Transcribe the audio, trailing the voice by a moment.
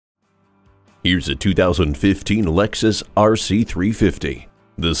Here's a 2015 Lexus RC 350.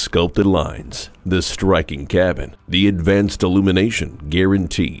 The sculpted lines, the striking cabin, the advanced illumination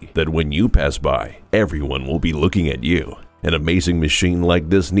guarantee that when you pass by, everyone will be looking at you. An amazing machine like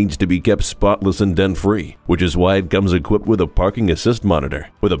this needs to be kept spotless and dent-free, which is why it comes equipped with a parking assist monitor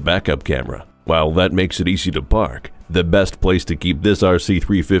with a backup camera. While that makes it easy to park, the best place to keep this RC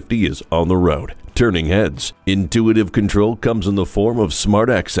 350 is on the road, turning heads. Intuitive control comes in the form of Smart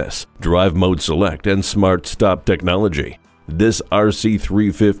Access, Drive Mode Select, and Smart Stop technology. This RC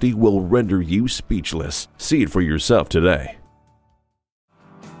 350 will render you speechless. See it for yourself today.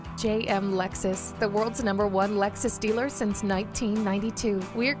 JM Lexus, the world's #1 Lexus dealer since 1992.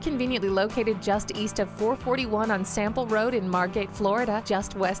 We're conveniently located just east of 441 on Sample Road in Margate, Florida,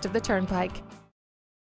 just west of the Turnpike.